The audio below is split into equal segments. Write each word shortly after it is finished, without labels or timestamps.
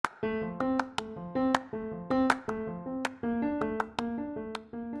Hey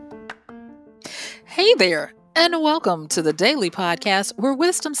there, and welcome to the daily podcast where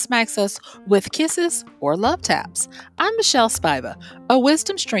wisdom smacks us with kisses or love taps. I'm Michelle Spiva, a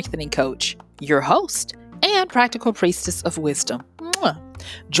wisdom strengthening coach, your host, and practical priestess of wisdom. Mwah.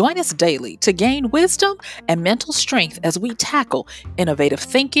 Join us daily to gain wisdom and mental strength as we tackle innovative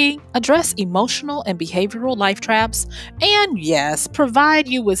thinking, address emotional and behavioral life traps, and yes, provide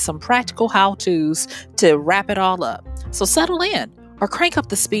you with some practical how to's to wrap it all up. So settle in or crank up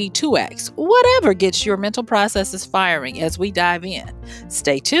the speed 2x, whatever gets your mental processes firing as we dive in.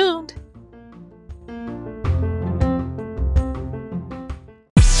 Stay tuned.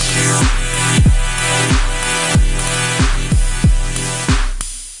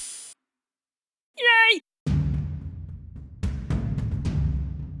 Yay!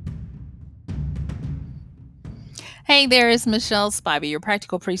 Hey there, it's Michelle Spiva, your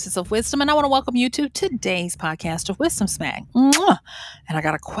practical priestess of wisdom, and I want to welcome you to today's podcast of Wisdom Smack. Mwah! And I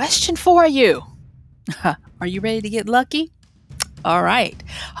got a question for you. Are you ready to get lucky? All right.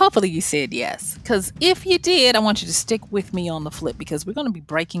 Hopefully you said yes. Because if you did, I want you to stick with me on the flip because we're going to be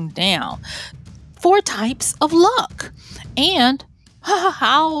breaking down 4 types of luck and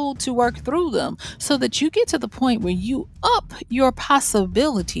how to work through them so that you get to the point where you up your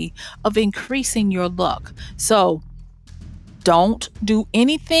possibility of increasing your luck. So don't do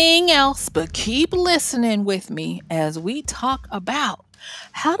anything else but keep listening with me as we talk about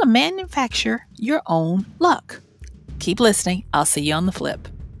how to manufacture your own luck. Keep listening. I'll see you on the flip.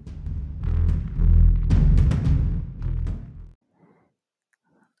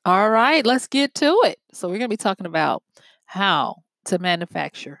 All right, let's get to it. So we're going to be talking about how to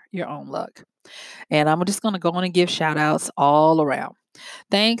manufacture your own luck. And I'm just going to go on and give shout outs all around.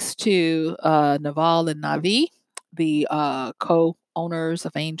 Thanks to Naval and Navi, the co-owners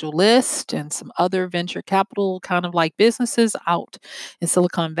of Angel List and some other venture capital kind of like businesses out in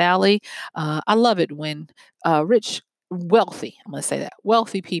Silicon Valley. I love it when wealthy, I'm going to say that,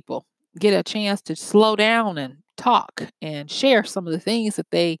 wealthy people get a chance to slow down and talk and share some of the things that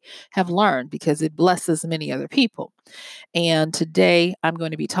they have learned because it blesses many other people. And today I'm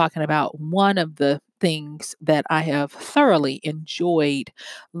going to be talking about one of the things that I have thoroughly enjoyed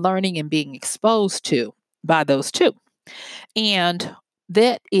learning and being exposed to by those two. And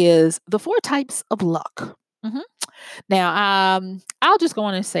that is the 4 types of luck. Mhm. Now, I'll just go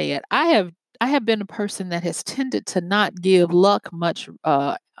on and say it. I have been a person that has tended to not give luck much of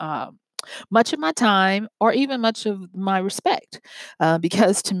my time or even much of my respect,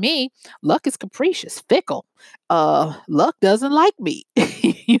 because to me, luck is capricious, fickle. Luck doesn't like me,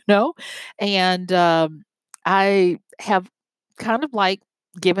 and I have kind of like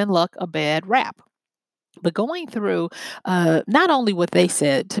given luck a bad rap. But going through not only what they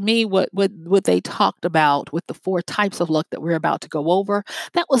said to me, what they talked about with the 4 types of luck that we're about to go over,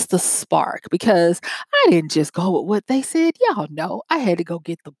 that was the spark because I didn't just go with what they said. Y'all know I had to go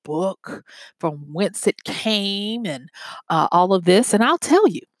get the book from whence it came and all of this. And I'll tell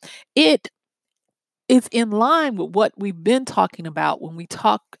you, it it's in line with what we've been talking about when we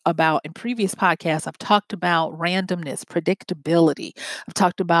talk about in previous podcasts. I've talked about randomness, predictability. I've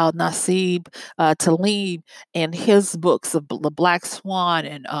talked about Nasib Taleb and his books of The Black Swan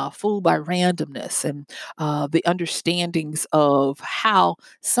and Fooled by Randomness and the understandings of how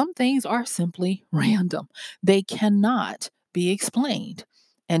some things are simply random. They cannot be explained.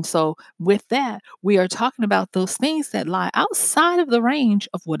 And so, with that, we are talking about those things that lie outside of the range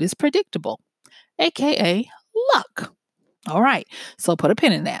of what is predictable, aka luck. All right, so put a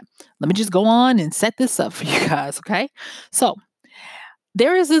pin in that. Let me just go on and set this up for you guys, okay? So,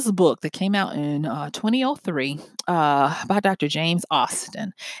 there is this book that came out in 2003 by Dr. James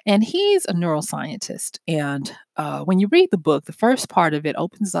Austin, and he's a neuroscientist. And when you read the book, the first part of it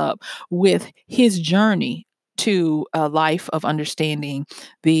opens up with his journey to a life of understanding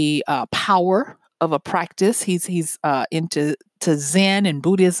the power of a practice. He's into Zen and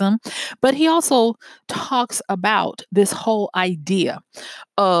Buddhism, but he also talks about this whole idea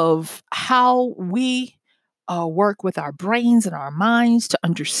of how we work with our brains and our minds to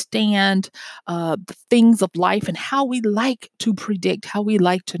understand the things of life and how we like to predict, how we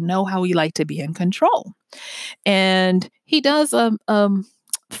like to know, how we like to be in control. And he does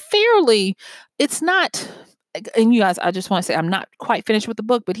fairly, it's not, and you guys, I just want to say I'm not quite finished with the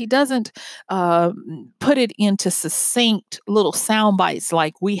book, but he doesn't put it into succinct little sound bites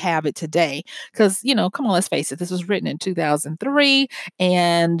like we have it today. Because, come on, let's face it, this was written in 2003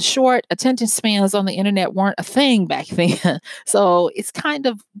 and short attention spans on the internet weren't a thing back then. So it's kind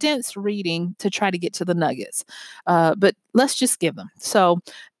of dense reading to try to get to the nuggets. But let's just give them. So,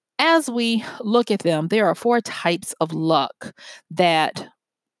 as we look at them, there are four types of luck that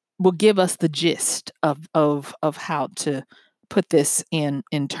will give us the gist of how to put this in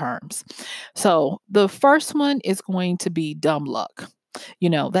terms. So the first one is going to be dumb luck.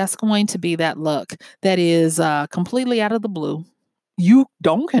 That's going to be that luck that is completely out of the blue. You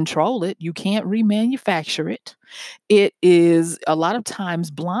don't control it. You can't remanufacture it. It is a lot of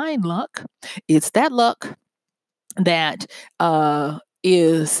times blind luck. It's that luck that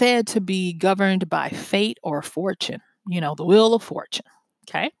is said to be governed by fate or fortune, the wheel of fortune.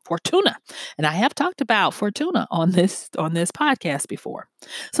 Okay, Fortuna. And I have talked about Fortuna on this podcast before.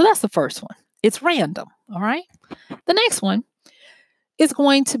 So that's the first one. It's random. All right. The next one is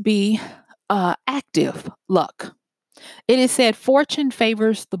going to be active luck. It is said fortune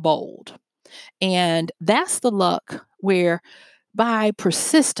favors the bold. And that's the luck where by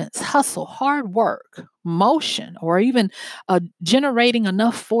persistence, hustle, hard work, motion, or even generating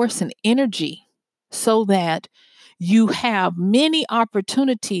enough force and energy so that you have many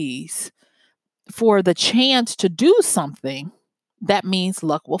opportunities for the chance to do something, that means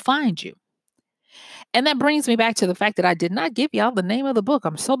luck will find you. And that brings me back to the fact that I did not give y'all the name of the book.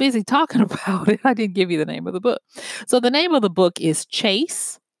 I'm so busy talking about it. I didn't give you the name of the book. So the name of the book is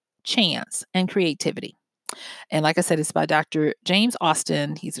Chase, Chance, and Creativity. And like I said, it's by Dr. James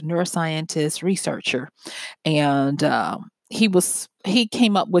Austin. He's a neuroscientist, researcher, and he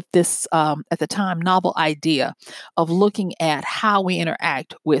came up with this at the time novel idea of looking at how we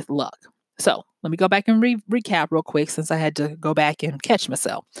interact with luck. So let me go back and recap real quick since I had to go back and catch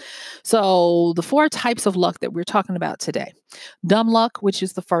myself. So the four types of luck that we're talking about today. Dumb luck, which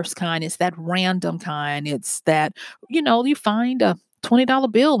is the first kind, it's that random kind. It's that, you find a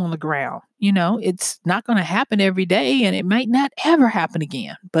 $20 bill on the ground. It's not going to happen every day and it might not ever happen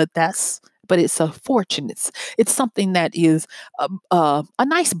again, but it's a fortune. It's something that is a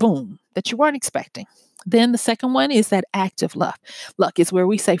nice boom that you weren't expecting. Then the second one is that active luck. Luck is where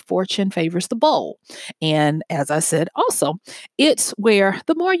we say fortune favors the bold. And as I said, also, it's where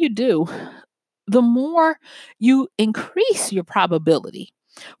the more you do, the more you increase your probability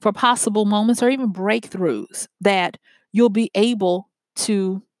for possible moments or even breakthroughs that you'll be able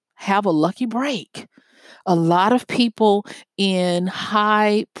to have a lucky break. A lot of people in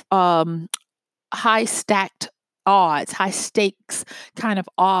high stacked odds, high stakes kind of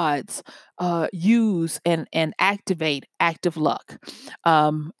odds, use and activate active luck.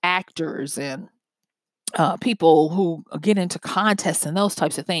 Actors and people who get into contests and those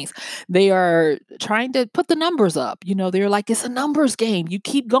types of things, they are trying to put the numbers up. They're like, it's a numbers game. You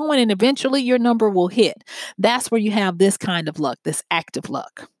keep going and eventually your number will hit. That's where you have this kind of luck, this active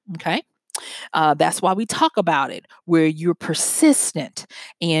luck. Okay. That's why we talk about it, where you're persistent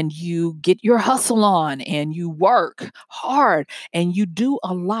and you get your hustle on and you work hard and you do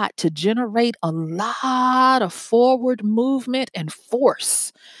a lot to generate a lot of forward movement and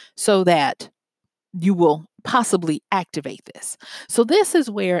force so that you will possibly activate this. So this is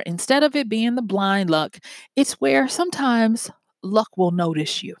where instead of it being the blind luck, it's where sometimes luck will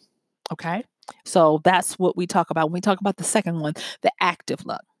notice you. Okay. So that's what we talk about when we talk about the second one, the active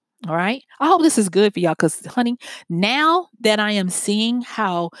luck. All right. I hope this is good for y'all because, honey, now that I am seeing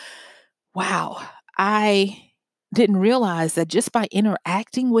how, wow, I didn't realize that just by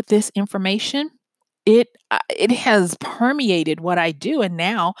interacting with this information, it has permeated what I do, and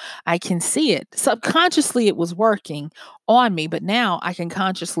now I can see it. Subconsciously, it was working on me, but now I can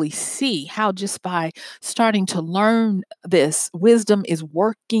consciously see how just by starting to learn this wisdom is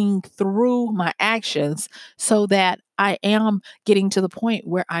working through my actions so that I am getting to the point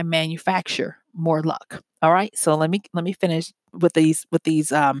where I manufacture more luck. All right. So let me finish with the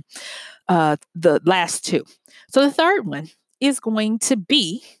last two. So the third one is going to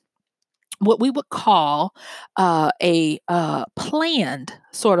be what we would call a planned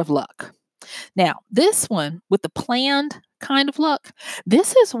sort of luck. Now, this one with the planned kind of luck,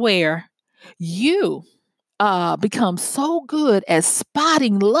 this is where you become so good at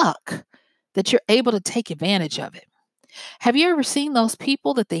spotting luck that you're able to take advantage of it. Have you ever seen those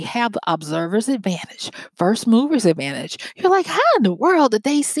people that they have the observer's advantage, first mover's advantage? You're like, how in the world did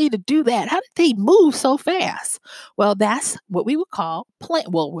they see to do that? How did they move so fast? Well, that's what we would call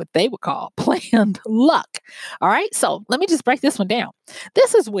what they would call planned luck. All right. So let me just break this one down.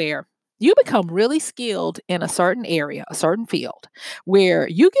 This is where you become really skilled in a certain area, a certain field, where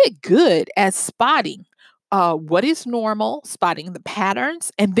you get good at spotting what is normal, spotting the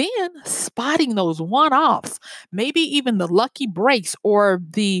patterns, and then spotting those one offs, maybe even the lucky breaks or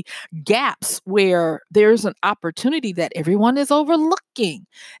the gaps where there's an opportunity that everyone is overlooking.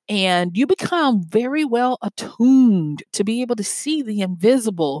 And you become very well attuned to be able to see the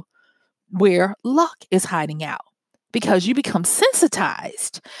invisible where luck is hiding out because you become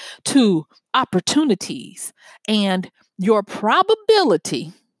sensitized to opportunities and your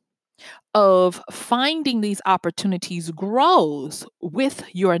probability of finding these opportunities grows with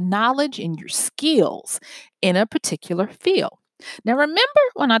your knowledge and your skills in a particular field. Now, remember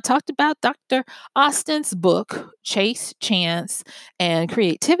when I talked about Dr. Austin's book, Chase, Chance, and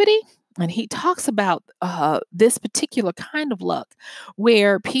Creativity? And he talks about this particular kind of luck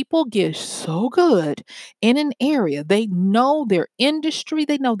where people get so good in an area, they know their industry,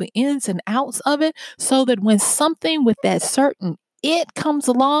 they know the ins and outs of it, so that when something with that certain it comes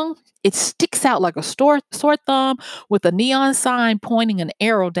along, it sticks out like a sore thumb with a neon sign pointing an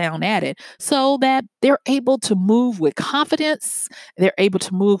arrow down at it so that they're able to move with confidence, they're able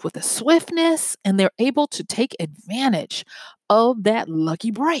to move with a swiftness, and they're able to take advantage of that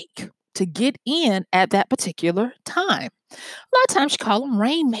lucky break to get in at that particular time. A lot of times you call them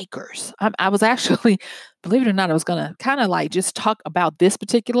rainmakers. I was actually, believe it or not, I was going to kind of like just talk about this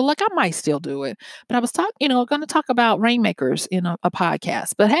particular, like I might still do it, but I was going to talk about rainmakers in a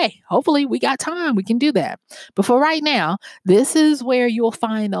podcast. But hey, hopefully we got time. We can do that. But for right now, this is where you'll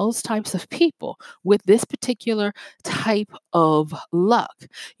find those types of people with this particular type of luck.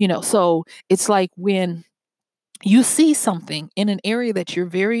 So it's like when you see something in an area that you're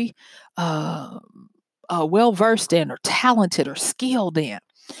very, uh, well versed in or talented or skilled in,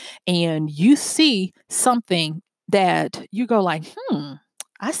 and you see something that you go like,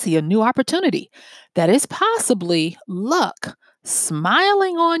 I see a new opportunity that is possibly luck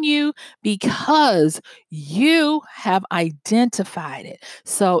smiling on you because you have identified it.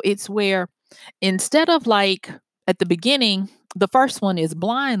 So it's where instead of like at the beginning, the first one is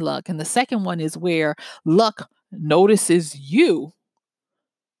blind luck, and the second one is where luck notices you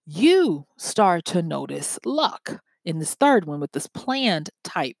start to notice luck. In this third one, with this planned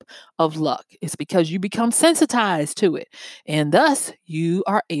type of luck, it's because you become sensitized to it. And thus, you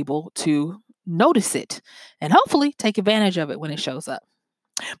are able to notice it and hopefully take advantage of it when it shows up.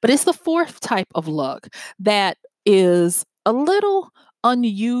 But it's the fourth type of luck that is a little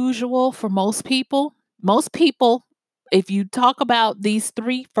unusual for most people. Most people, if you talk about these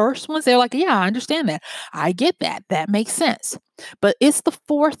three first ones, they're like, yeah, I understand that. I get that. That makes sense. But it's the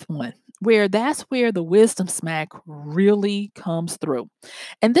fourth one where that's where the wisdom smack really comes through.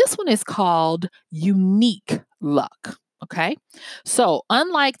 And this one is called unique luck. Okay. So,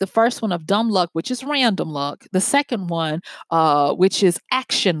 unlike the first one of dumb luck, which is random luck, the second one, which is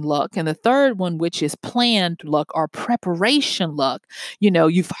action luck, and the third one, which is planned luck or preparation luck,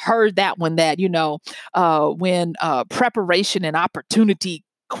 you've heard that one that, when preparation and opportunity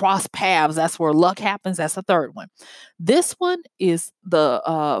cross paths, that's where luck happens. That's the third one. This one is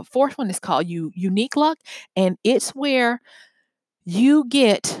the fourth one is called unique luck, and it's where you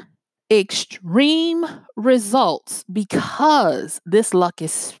get extreme results because this luck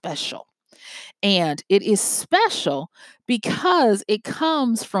is special. And it is special because it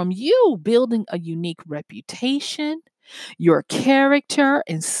comes from you building a unique reputation, your character,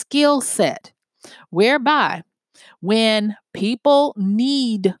 and skill set, whereby when people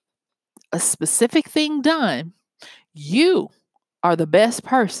need a specific thing done, you are the best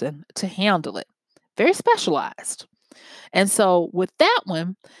person to handle it. Very specialized. And so with that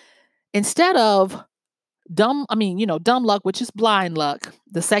one, instead of dumb luck, which is blind luck,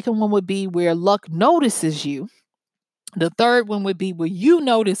 the second one would be where luck notices you. The third one would be where you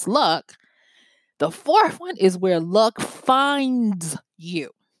notice luck. The fourth one is where luck finds you.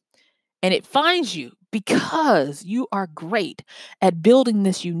 And it finds you because you are great at building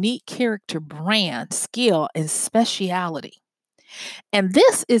this unique character, brand, skill, and speciality. And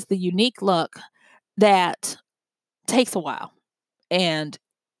this is the unique luck that takes a while. And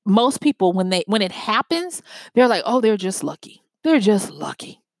most people, when it happens, they're like, oh, they're just lucky. They're just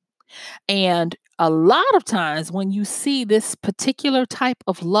lucky. And a lot of times when you see this particular type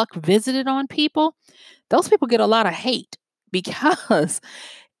of luck visited on people, those people get a lot of hate because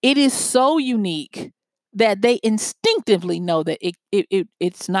it is so unique that they instinctively know that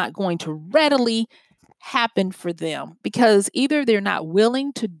it's not going to readily happen for them because either they're not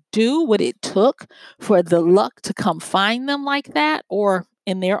willing to do what it took for the luck to come find them like that or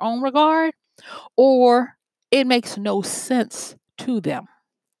in their own regard, or it makes no sense to them.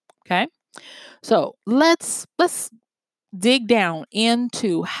 Okay. So let's dig down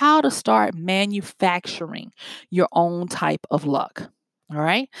into how to start manufacturing your own type of luck. All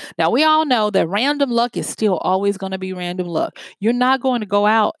right. Now, we all know that random luck is still always going to be random luck. You're not going to go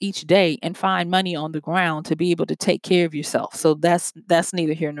out each day and find money on the ground to be able to take care of yourself. So that's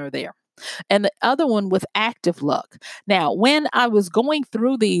neither here nor there. And the other one with active luck. Now, when I was going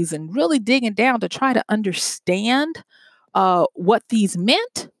through these and really digging down to try to understand what these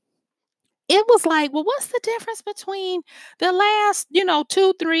meant, it was like, well, what's the difference between the last,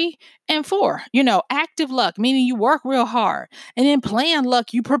 2, 3, and 4? Active luck, meaning you work real hard, and then planned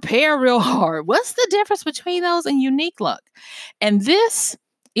luck, you prepare real hard. What's the difference between those and unique luck? And this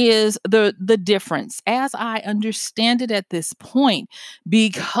is the difference as I understand it at this point,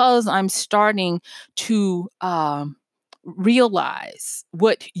 because I'm starting to realize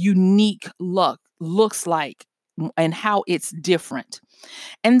what unique luck looks like and how it's different.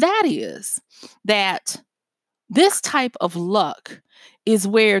 And that is that this type of luck is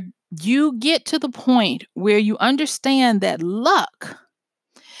where you get to the point where you understand that luck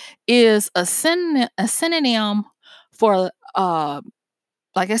is a synonym for,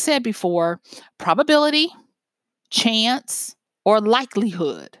 like I said before, probability, chance, or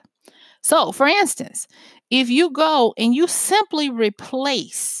likelihood. So, for instance, if you go and you simply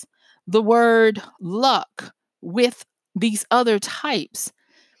replace the word luck with these other types,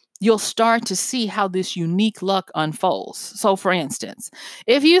 you'll start to see how this unique luck unfolds. So, for instance,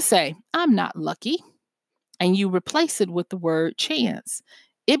 if you say, I'm not lucky, and you replace it with the word chance,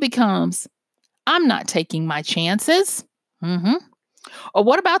 it becomes, I'm not taking my chances. Mhm. Or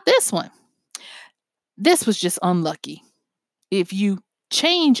what about this one? This was just unlucky. If you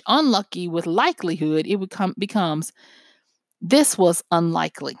change unlucky with likelihood, it becomes, this was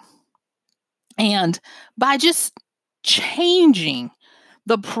unlikely. And by just changing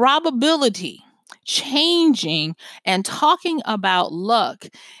the probability, changing and talking about luck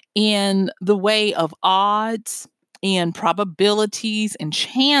in the way of odds and probabilities and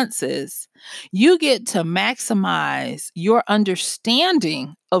chances, you get to maximize your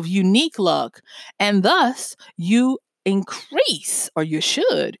understanding of unique luck, and thus you increase, or you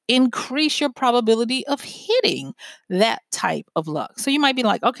should increase, your probability of hitting that type of luck. So you might be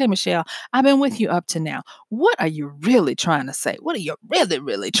like, okay, Michelle, I've been with you up to now. What are you really trying to say? What are you really,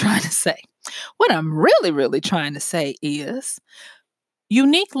 really trying to say? What I'm really, really trying to say is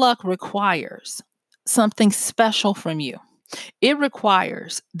unique luck requires something special from you. It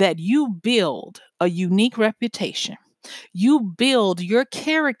requires that you build a unique reputation. You build your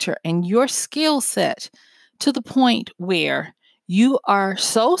character and your skill set to the point where you are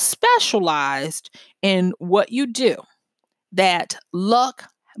so specialized in what you do that luck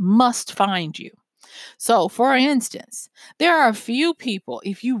must find you. So, for instance, there are a few people,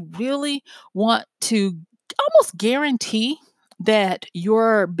 if you really want to almost guarantee that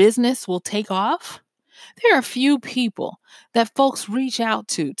your business will take off, there are a few people that folks reach out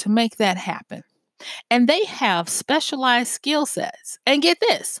to make that happen. And they have specialized skill sets. And get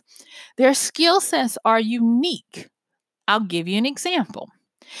this, their skill sets are unique. I'll give you an example.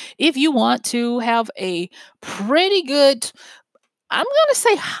 If you want to have a pretty good, I'm going to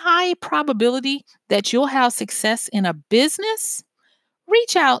say high probability that you'll have success in a business,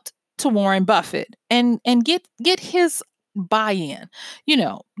 reach out to Warren Buffett and get his buy-in.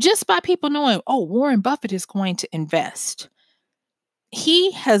 Just by people knowing, oh, Warren Buffett is going to invest.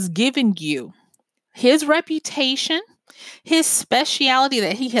 He has given you his reputation, his speciality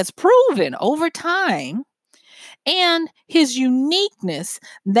that he has proven over time, and his uniqueness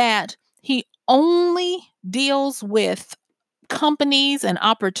that he only deals with companies and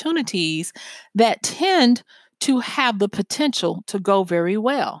opportunities that tend to have the potential to go very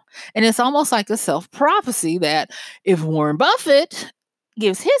well. And it's almost like a self prophecy that if Warren Buffett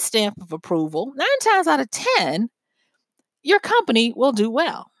gives his stamp of approval, 9 times out of 10, your company will do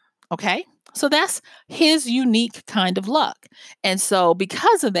well. Okay. So that's his unique kind of luck. And so,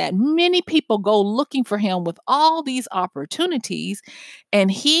 because of that, many people go looking for him with all these opportunities,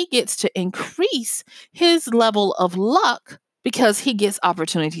 and he gets to increase his level of luck because he gets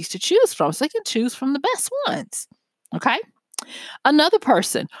opportunities to choose from. So he can choose from the best ones. Okay. Another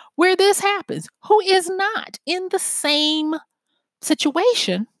person where this happens who is not in the same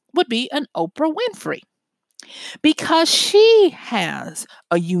situation would be an Oprah Winfrey, because she has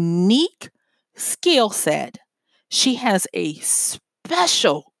a unique skill set. She has a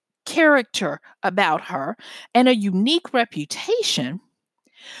special character about her and a unique reputation.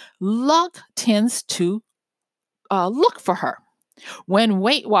 Luck tends to look for her. When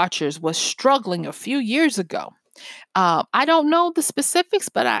Weight Watchers was struggling a few years ago, I don't know the specifics,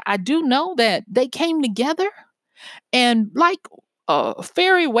 but I do know that they came together And like a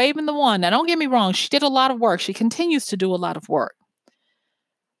fairy waving the wand. Now, don't get me wrong, she did a lot of work. She continues to do a lot of work.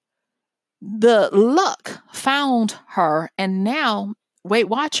 The luck found her, and now Weight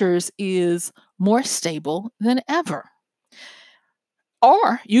Watchers is more stable than ever.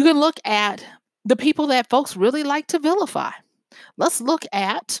 Or you can look at the people that folks really like to vilify. Let's look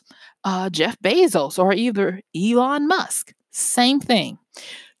at Jeff Bezos or either Elon Musk. Same thing.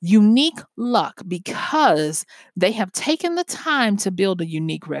 Unique luck because they have taken the time to build a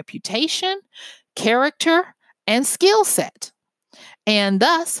unique reputation, character, and skill set. And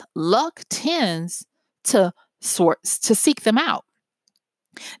thus, luck tends to seek them out.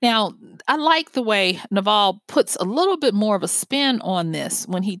 Now, I like the way Naval puts a little bit more of a spin on this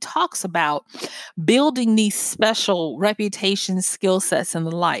when he talks about building these special reputations, skill sets, and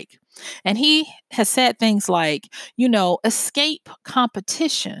the like. And he has said things like, escape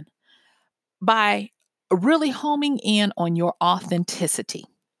competition by really homing in on your authenticity.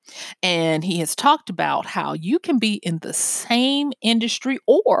 And he has talked about how you can be in the same industry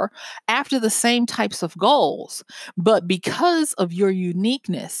or after the same types of goals, but because of your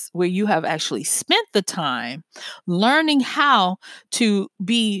uniqueness, where you have actually spent the time learning how to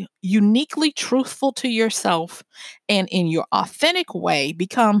be uniquely truthful to yourself and in your authentic way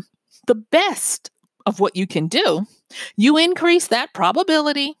become the best of what you can do, you increase that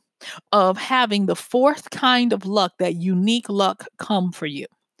probability of having the fourth kind of luck, that unique luck, come for you.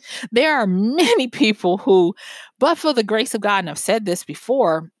 There are many people who, but for the grace of God, and I've said this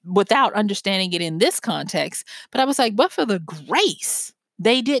before without understanding it in this context, but I was like, but for the grace,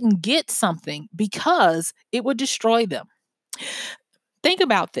 they didn't get something because it would destroy them. Think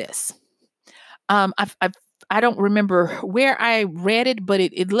about this. I don't remember where I read it, but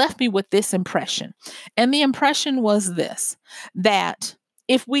it left me with this impression. And the impression was this, that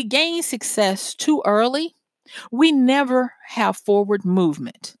if we gain success too early, we never have forward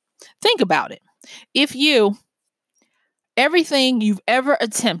movement. Think about it. If everything you've ever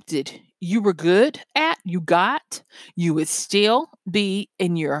attempted, you were good at, you would still be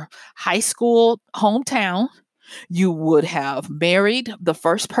in your high school hometown. You would have married the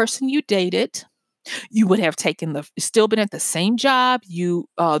first person you dated. You would have still been at the same job,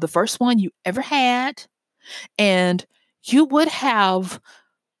 the first one you ever had. And you would have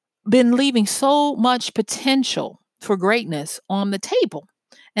been leaving so much potential for greatness on the table.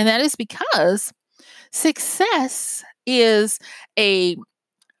 And that is because success is a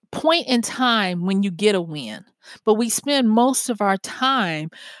point in time when you get a win. But we spend most of our time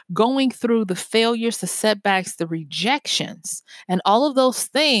going through the failures, the setbacks, the rejections, and all of those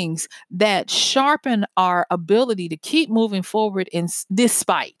things that sharpen our ability to keep moving forward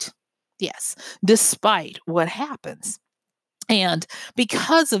despite what happens. And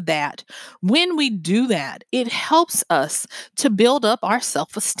because of that, when we do that, it helps us to build up our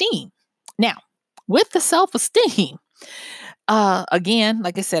self-esteem. Now, with the self-esteem, again,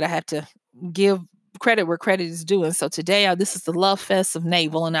 like I said, I have to give credit where credit is due. And so today, this is the Love Fest of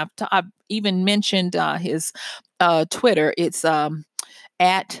Naval, and I've even mentioned his Twitter. It's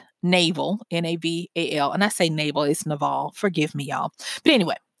at Naval, Naval, and I say Naval, it's Naval. Forgive me, y'all. But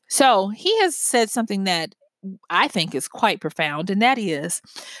anyway, so he has said something that I think is quite profound, and that is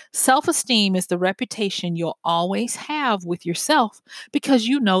self-esteem is the reputation you'll always have with yourself because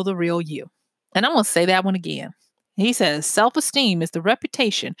you know the real you. And I'm going to say that one again. He says self-esteem is the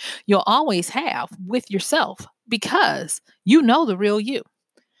reputation you'll always have with yourself because you know the real you.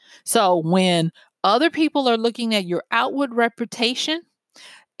 So when other people are looking at your outward reputation,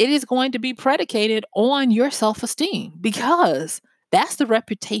 it is going to be predicated on your self-esteem because that's the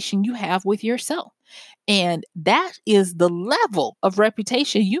reputation you have with yourself. And that is the level of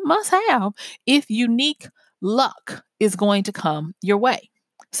reputation you must have if unique luck is going to come your way.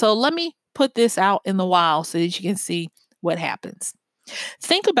 So let me put this out in the wild so that you can see what happens.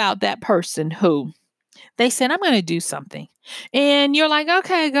 Think about that person who they said, I'm going to do something. And you're like,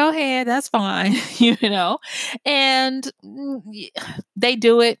 okay, go ahead. That's fine. And they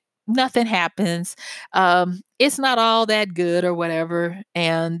do it. Nothing happens. It's not all that good or whatever.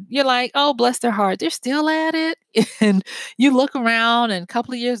 And you're like, oh, bless their heart. They're still at it. And you look around and a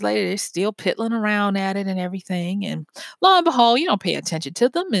couple of years later, they're still piddling around at it and everything. And lo and behold, you don't pay attention to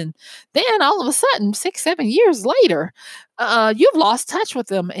them. And then all of a sudden, 6, 7 years later, you've lost touch with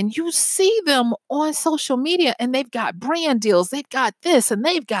them and you see them on social media and they've got brand deals. They've got this and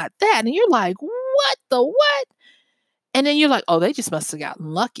they've got that. And you're like, what the what? And then you're like, oh, they just must have gotten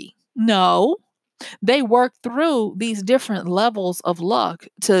lucky. No, they work through these different levels of luck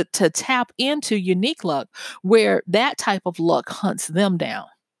to tap into unique luck where that type of luck hunts them down.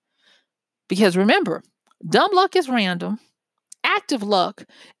 Because remember, Dumb luck is random. Active luck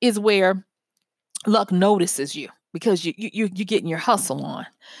is where luck notices you because you're getting your hustle on.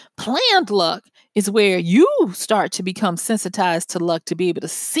 Planned luck is where you start to become sensitized to luck to be able to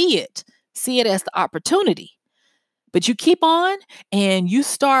see it as the opportunity. But you keep on and you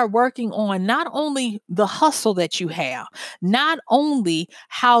start working on not only the hustle that you have, not only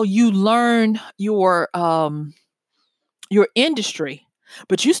how you learn your industry,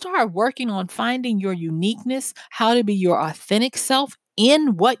 but you start working on finding your uniqueness, how to be your authentic self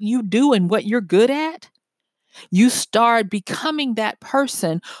in what you do and what you're good at. You start becoming that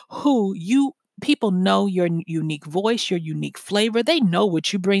person who you people know your unique voice, your unique flavor. They know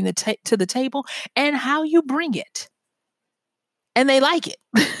what you bring to the table and how you bring it. And they like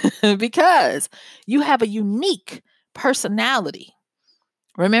it because you have a unique personality.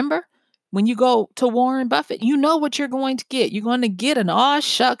 Remember, when you go to Warren Buffett, you know what you're going to get. You're going to get an aw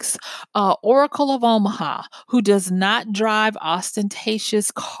shucks Oracle of Omaha who does not drive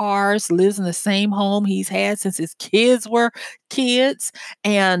ostentatious cars, lives in the same home he's had since his kids were kids.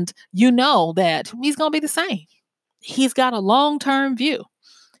 And you know that he's going to be the same. He's got a long term view.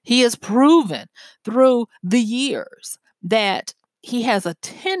 He has proven through the years that he has a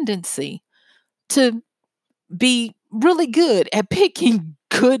tendency to be really good at picking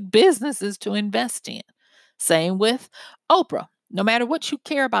good businesses to invest in. Same with Oprah. No matter what you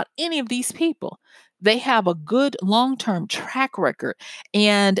care about any of these people, they have a good long term track record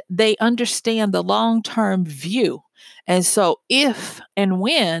and they understand the long term view. And so, if and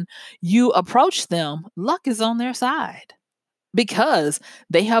when you approach them, luck is on their side because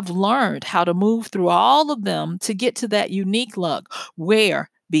they have learned how to move through all of them to get to that unique luck where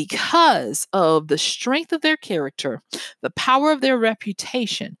because of the strength of their character, the power of their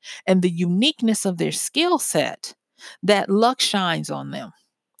reputation, and the uniqueness of their skill set, that luck shines on them.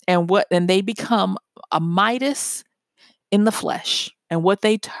 And they become a Midas in the flesh. And what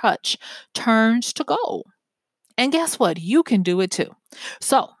they touch turns to gold. And guess what? You can do it too.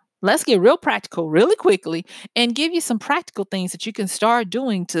 So let's get real practical really quickly and give you some practical things that you can start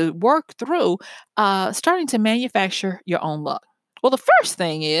doing to work through starting to manufacture your own luck. Well, the first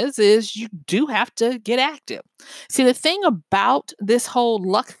thing is you do have to get active. See, the thing about this whole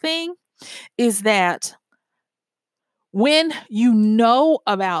luck thing is that when you know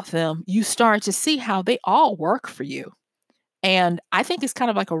about them, you start to see how they all work for you. And I think it's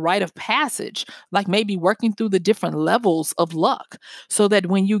kind of like a rite of passage, like maybe working through the different levels of luck so that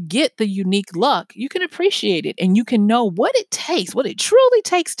when you get the unique luck, you can appreciate it and you can know what it takes, what it truly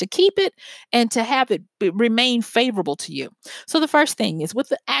takes to keep it and to have it remain favorable to you. So the first thing is with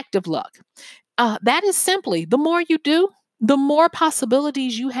the active luck. That is simply the more you do, the more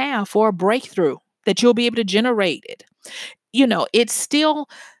possibilities you have for a breakthrough that you'll be able to generate it. It's still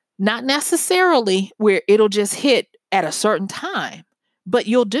not necessarily where it'll just hit at a certain time, but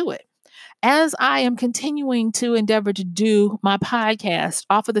you'll do it. As I am continuing to endeavor to do my podcast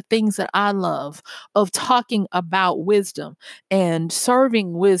off of the things that I love, of talking about wisdom and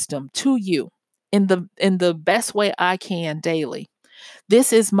serving wisdom to you in the best way I can daily.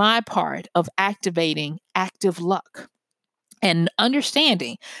 This is my part of activating active luck and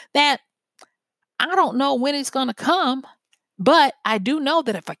understanding that I don't know when it's going to come, but I do know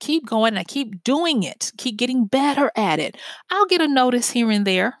that if I keep going and I keep doing it, keep getting better at it, I'll get a notice here and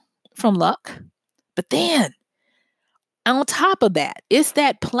there from luck. But then on top of that, it's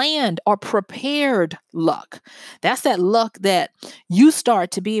that planned or prepared luck. That's that luck that you start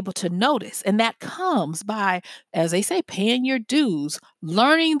to be able to notice. And that comes by, as they say, paying your dues,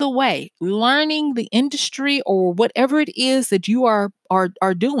 learning the way, learning the industry or whatever it is that you are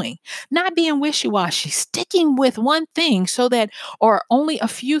doing, not being wishy-washy, sticking with one thing so that, or only a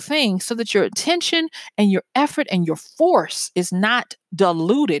few things so that your attention and your effort and your force is not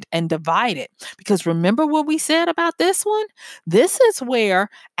diluted and divided. Because remember what we said about this one? This is where,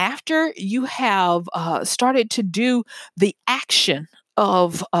 after you have started to do the action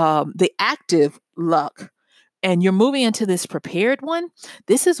of the active luck, and you're moving into this prepared one,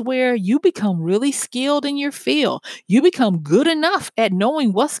 this is where you become really skilled in your field. You become good enough at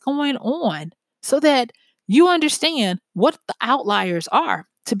knowing what's going on so that you understand what the outliers are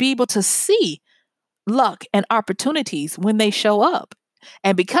to be able to see luck and opportunities when they show up.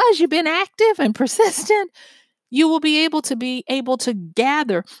 And because you've been active and persistent, you will be able to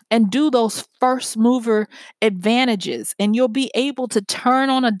gather and do those first mover advantages, and you'll be able to turn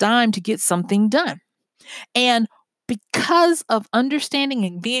on a dime to get something done. And because of understanding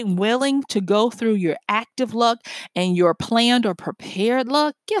and being willing to go through your active luck and your planned or prepared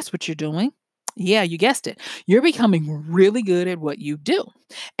luck, guess what you're doing? Yeah, you guessed it. You're becoming really good at what you do.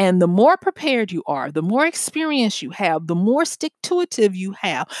 And the more prepared you are, the more experience you have, the more stick to itiveness you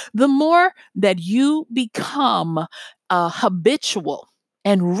have, the more that you become habitual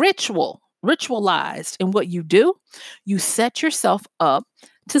and ritualized in what you do, you set yourself up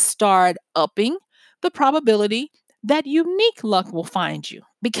to start upping the probability that unique luck will find you.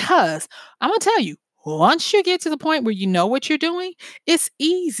 Because I'm going to tell you, once you get to the point where you know what you're doing, it's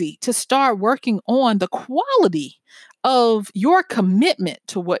easy to start working on the quality of your commitment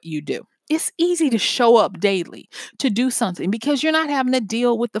to what you do. It's easy to show up daily to do something because you're not having to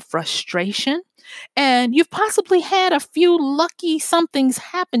deal with the frustration. And you've possibly had a few lucky somethings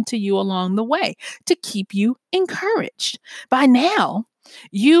happen to you along the way to keep you encouraged. By now,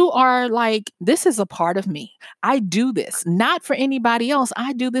 you are like, this is a part of me. I do this not for anybody else.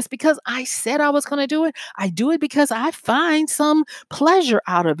 I do this because I said I was going to do it. I do it because I find some pleasure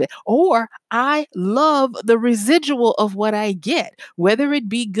out of it, or I love the residual of what I get, whether it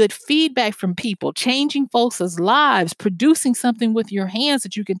be good feedback from people, changing folks' lives, producing something with your hands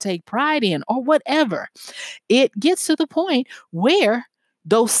that you can take pride in, or whatever. It gets to the point where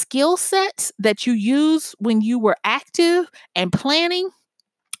those skill sets that you use when you were active and planning,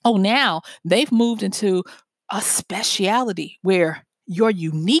 oh, now they've moved into a speciality where your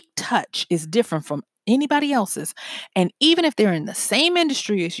unique touch is different from anybody else's. And even if they're in the same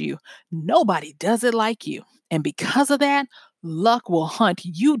industry as you, nobody does it like you. And because of that, luck will hunt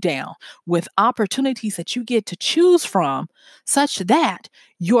you down with opportunities that you get to choose from, such that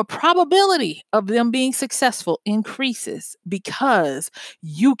your probability of them being successful increases because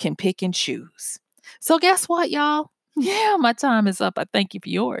you can pick and choose. So, guess what, y'all? Yeah, my time is up. I thank you for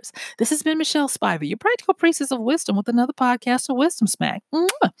yours. This has been Michelle Spiver, your practical priestess of wisdom, with another podcast of Wisdom Smack. Mwah.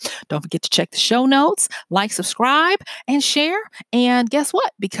 Don't forget to check the show notes, like, subscribe, and share. And guess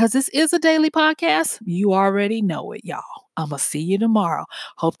what? Because this is a daily podcast, you already know it, y'all. I'm going to see you tomorrow.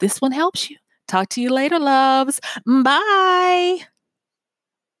 Hope this one helps you. Talk to you later, loves. Bye.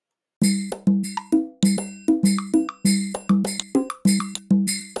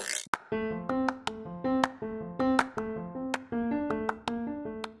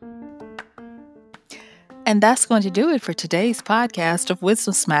 And that's going to do it for today's podcast of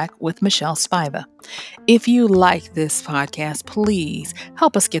Wisdom Smack with Michelle Spiva. If you like this podcast, please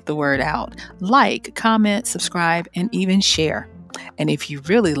help us get the word out. Like, comment, subscribe, and even share. And if you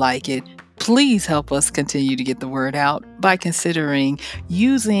really like it, please help us continue to get the word out by considering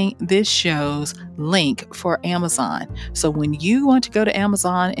using this show's link for Amazon. So when you want to go to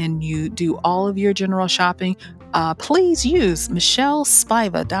Amazon and you do all of your general shopping, please use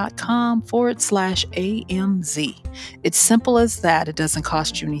michellespivacom/AMZ. It's simple as that. It doesn't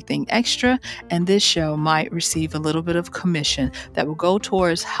cost you anything extra, and this show might receive a little bit of commission that will go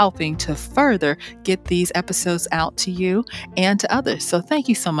towards helping to further get these episodes out to you and to others. So thank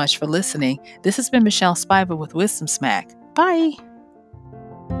you so much for listening. This has been Michelle Spiva with Wisdom Smack. Bye.